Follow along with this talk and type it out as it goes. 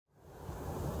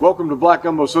Welcome to Black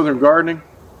Gumbo Southern Gardening.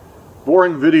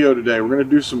 Boring video today. We're going to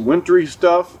do some wintry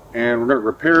stuff and we're going to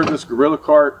repair this gorilla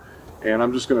cart, and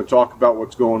I'm just going to talk about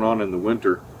what's going on in the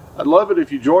winter. I'd love it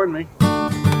if you join me. It's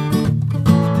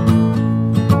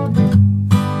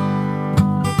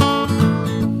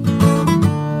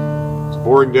a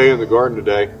boring day in the garden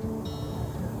today.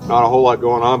 Not a whole lot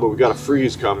going on, but we got a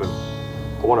freeze coming.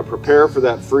 I want to prepare for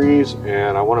that freeze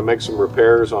and I want to make some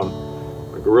repairs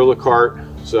on the gorilla cart.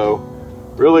 So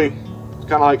really, it's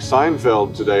kind of like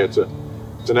Seinfeld today. It's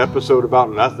an episode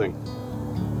about nothing.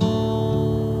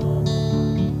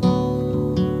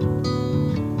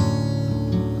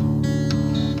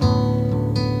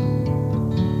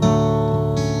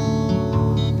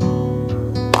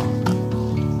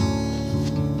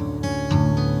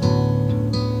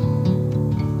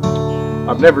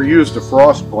 I've never used a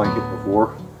frost blanket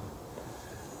before.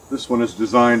 This one is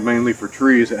designed mainly for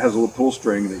trees. It has a little pull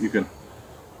string that you can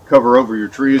cover over your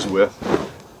trees with,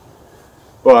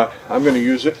 but I'm going to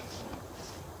use it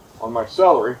on my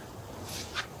celery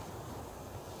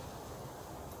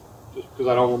just because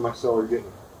I don't want my celery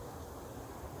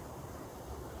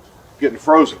getting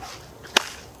frozen.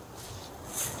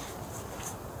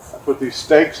 I put these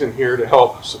stakes in here to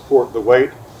help support the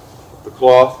weight of the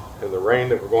cloth and the rain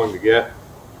that we're going to get,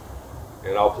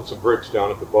 and I'll put some bricks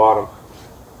down at the bottom.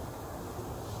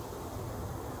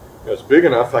 It's big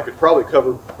enough I could probably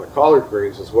cover my collard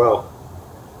greens as well.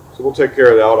 So we'll take care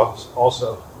of that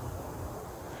also.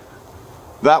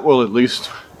 That will at least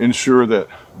ensure that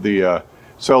the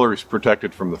celery is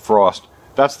protected from the frost.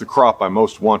 That's the crop I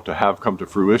most want to have come to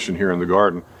fruition here in the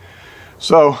garden.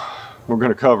 So we're going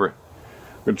to cover it.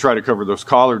 I'm going to try to cover those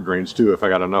collard greens too if I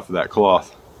got enough of that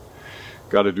cloth.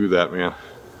 Got to do that, man.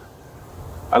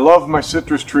 I love my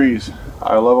citrus trees.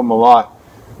 I love them a lot.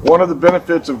 One of the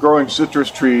benefits of growing citrus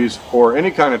trees, or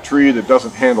any kind of tree that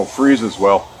doesn't handle freezes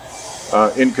well,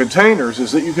 in containers,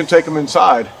 is that you can take them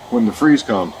inside when the freeze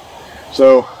comes.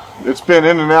 So it's been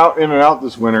in and out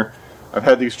this winter. I've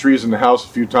had these trees in the house a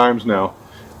few times now.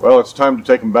 Well, it's time to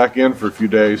take them back in for a few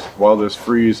days while this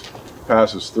freeze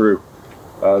passes through.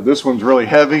 This one's really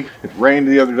heavy. It rained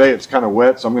the other day. It's kind of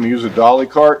wet, so I'm going to use a dolly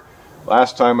cart.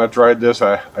 Last time I tried this,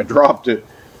 I dropped it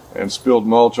and spilled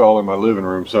mulch all in my living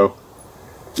room. So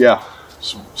yeah,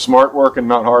 smart working,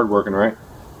 not hard working, right?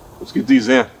 Let's get these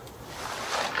in.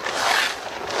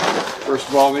 First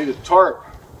of all, I need a tarp.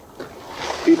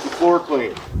 Keep the floor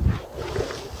clean.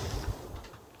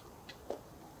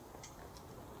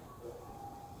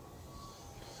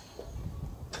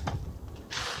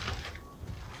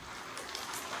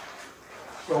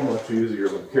 So much easier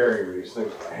than carrying these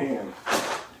things by hand.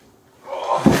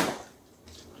 Oh.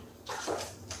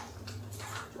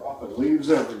 Dropping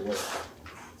leaves everywhere.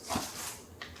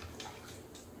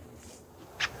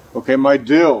 Okay, my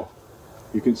dill,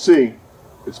 you can see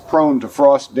it's prone to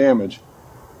frost damage.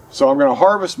 So I'm going to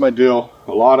harvest my dill,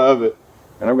 a lot of it,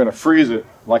 and I'm going to freeze it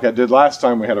like I did last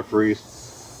time we had a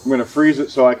freeze. I'm going to freeze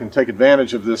it so I can take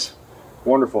advantage of this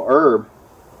wonderful herb.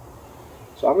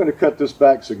 So I'm going to cut this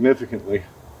back significantly.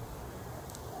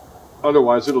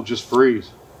 Otherwise it'll just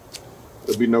freeze.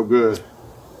 It'll be no good.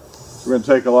 We're going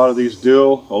to take a lot of these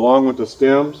dill along with the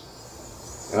stems,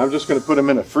 and I'm just going to put them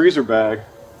in a freezer bag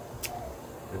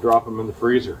and drop them in the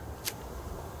freezer.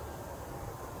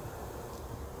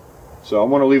 So I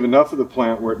want to leave enough of the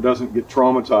plant where it doesn't get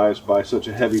traumatized by such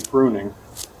a heavy pruning.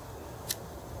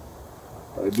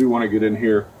 But I do want to get in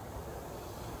here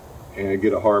and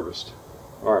get a harvest.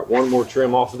 Alright, one more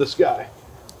trim off of this guy.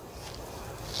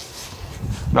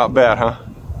 Not bad, huh?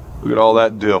 Look at all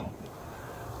that dill.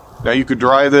 Now you could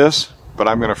dry this, but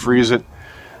I'm going to freeze it.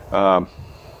 I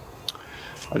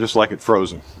just like it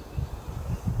frozen.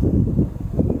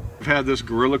 I've had this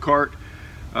gorilla cart,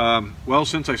 well,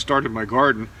 since I started my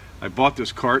garden. I bought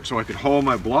this cart so I could haul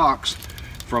my blocks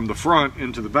from the front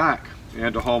into the back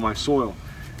and to haul my soil.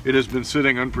 It has been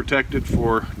sitting unprotected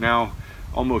for now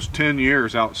almost 10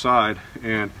 years outside,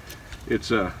 and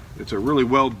it's a really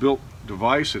well built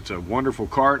device. It's a wonderful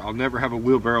cart. I'll never have a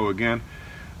wheelbarrow again.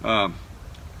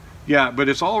 Yeah, but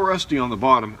it's all rusty on the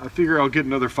bottom. I figure I'll get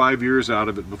another 5 years out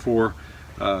of it before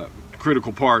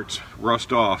critical parts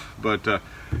rust off, but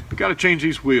you got to change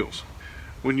these wheels.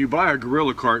 When you buy a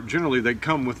gorilla cart, generally they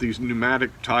come with these pneumatic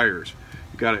tires.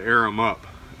 You got to air them up.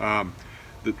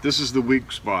 This is the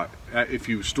weak spot. If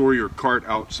you store your cart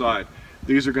outside,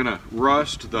 these are going to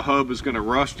rust. The hub is going to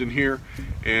rust in here,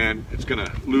 and it's going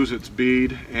to lose its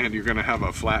bead, and you're going to have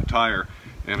a flat tire.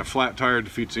 And a flat tire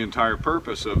defeats the entire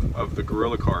purpose of the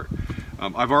gorilla cart.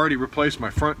 I've already replaced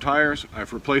my front tires.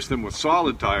 I've replaced them with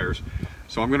solid tires.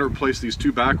 So I'm going to replace these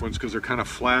two back ones because they're kind of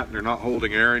flat and they're not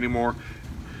holding air anymore.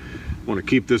 Want to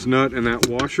keep this nut in that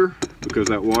washer because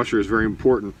that washer is very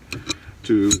important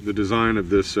to the design of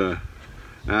this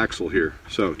axle here.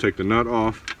 So take the nut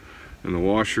off and the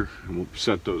washer, and we'll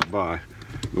set those by.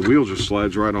 The wheel just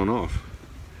slides right on off.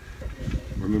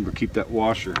 Remember, keep that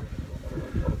washer.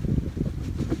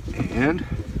 And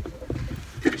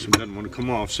this one doesn't want to come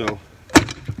off, so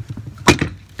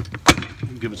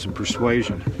give it some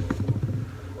persuasion.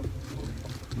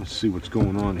 Let's see what's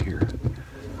going on here.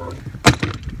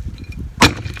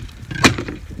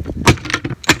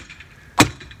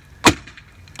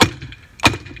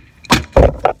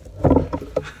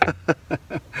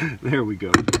 There we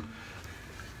go.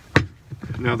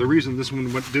 Now the reason this one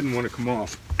didn't want to come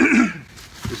off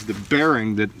is the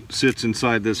bearing that sits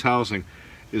inside this housing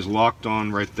is locked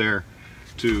on right there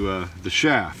to the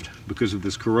shaft because of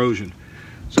this corrosion.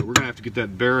 So we're going to have to get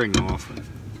that bearing off.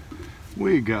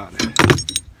 We got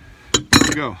it. There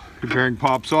we go. The bearing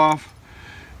pops off.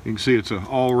 You can see it's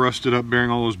all rusted up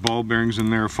bearing. All those ball bearings in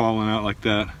there falling out like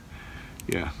that.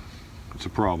 Yeah, it's a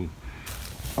problem.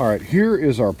 All right, here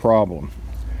is our problem.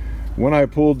 When I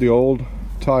pulled the old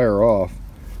tire off,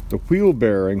 the wheel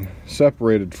bearing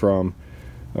separated from,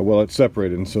 well, it's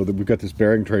separated, and so that we've got this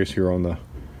bearing trace here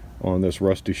on this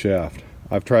rusty shaft.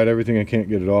 I've tried everything, I can't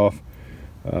get it off.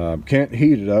 Can't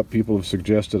heat it up. People have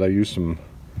suggested I use some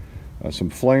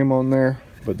flame on there,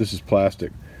 but this is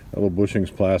plastic. That little bushing's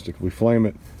plastic. If we flame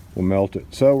it, we'll melt it.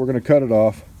 So we're going to cut it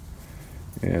off,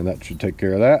 and that should take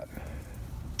care of that.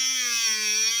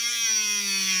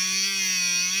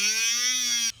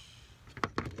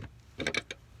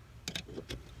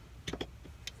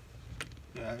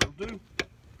 That'll do.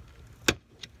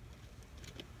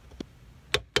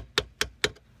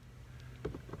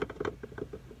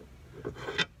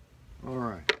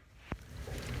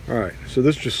 All right, so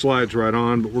this just slides right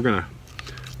on, but we're gonna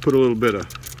put a little bit of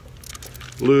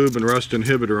lube and rust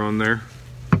inhibitor on there.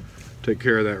 Take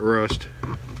care of that rust.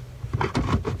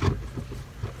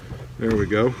 There we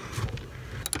go.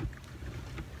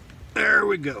 There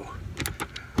we go.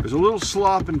 There's a little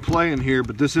slop and play in here,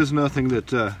 but this is nothing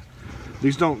that,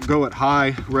 these don't go at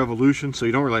high revolution, so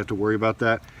you don't really have to worry about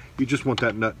that. You just want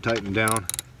that nut tightened down.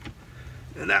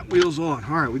 And that wheel's on.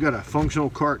 All right, we got a functional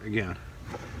cart again.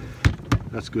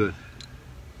 That's good.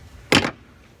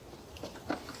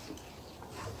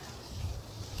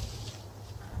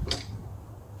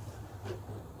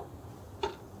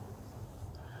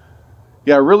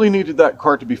 Yeah, I really needed that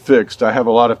cart to be fixed. I have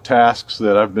a lot of tasks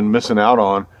that I've been missing out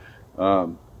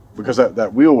on because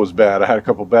that wheel was bad. I had a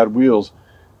couple bad wheels,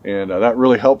 and that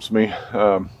really helps me.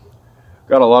 Got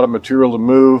a lot of material to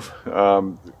move.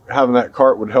 Having that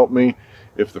cart would help me.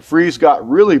 If the freeze got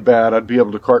really bad, I'd be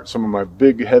able to cart some of my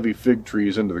big heavy fig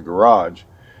trees into the garage,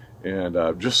 and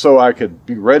just so I could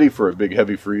be ready for a big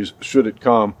heavy freeze should it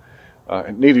come.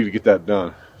 I needed to get that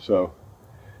done. So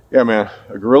yeah, man,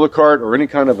 a gorilla cart or any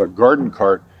kind of a garden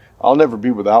cart, I'll never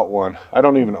be without one. I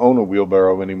don't even own a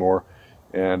wheelbarrow anymore,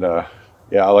 and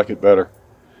yeah, I like it better.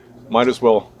 Might as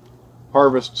well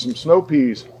harvest some snow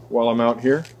peas while I'm out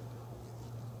here.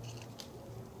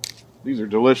 These are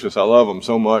delicious. I love them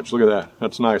so much. Look at that.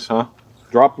 That's nice, huh?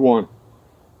 Dropped one.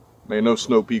 May no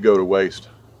snow pea go to waste.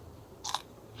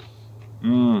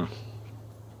 One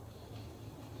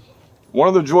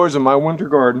of the joys of my winter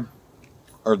garden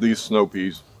are these snow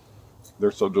peas. They're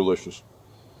so delicious.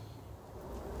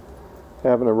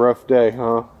 Having a rough day,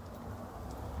 huh?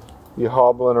 You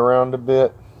hobbling around a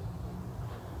bit?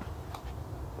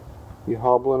 You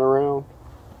hobbling around?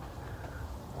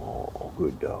 Oh,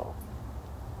 good dog.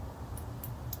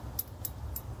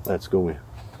 Let's go in.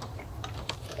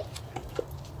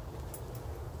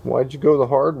 Why'd you go the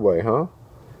hard way, huh?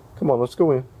 Come on, let's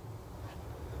go in.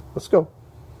 Let's go.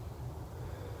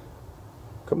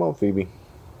 Come on, Phoebe.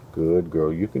 Good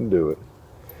girl, you can do it.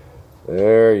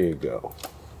 There you go.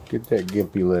 Get that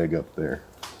gimpy leg up there.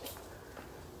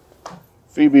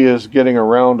 Phoebe is getting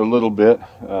around a little bit.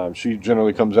 She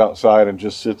generally comes outside and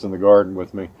just sits in the garden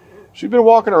with me. She's been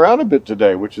walking around a bit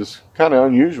today, which is kind of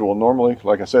unusual. Normally,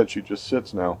 like I said, she just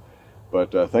sits now.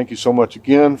 But thank you so much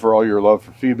again for all your love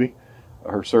for Phoebe.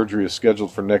 Her surgery is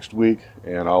scheduled for next week,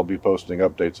 and I'll be posting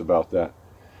updates about that.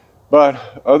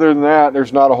 But other than that,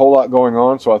 there's not a whole lot going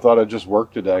on, so I thought I'd just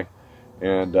work today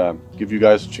and give you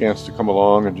guys a chance to come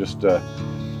along and just,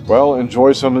 well,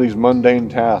 enjoy some of these mundane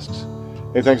tasks.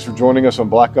 Hey, thanks for joining us on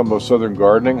Black Gumbo Southern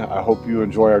Gardening. I hope you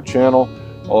enjoy our channel,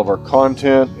 all of our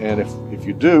content, and if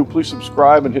you do, please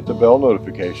subscribe and hit the bell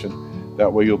notification.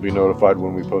 That way you'll be notified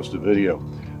when we post a video.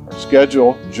 Our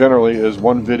schedule generally is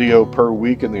one video per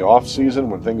week in the off season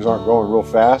when things aren't going real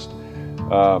fast.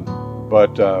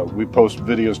 But we post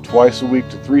videos twice a week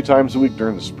to 3 times a week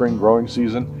during the spring growing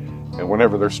season. and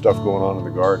whenever there's stuff going on in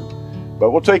the garden.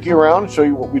 But we'll take you around and show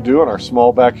you what we do in our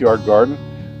small backyard garden.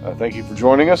 Thank you for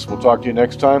joining us. We'll talk to you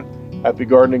next time. Happy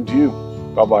gardening to you.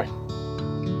 Bye-bye.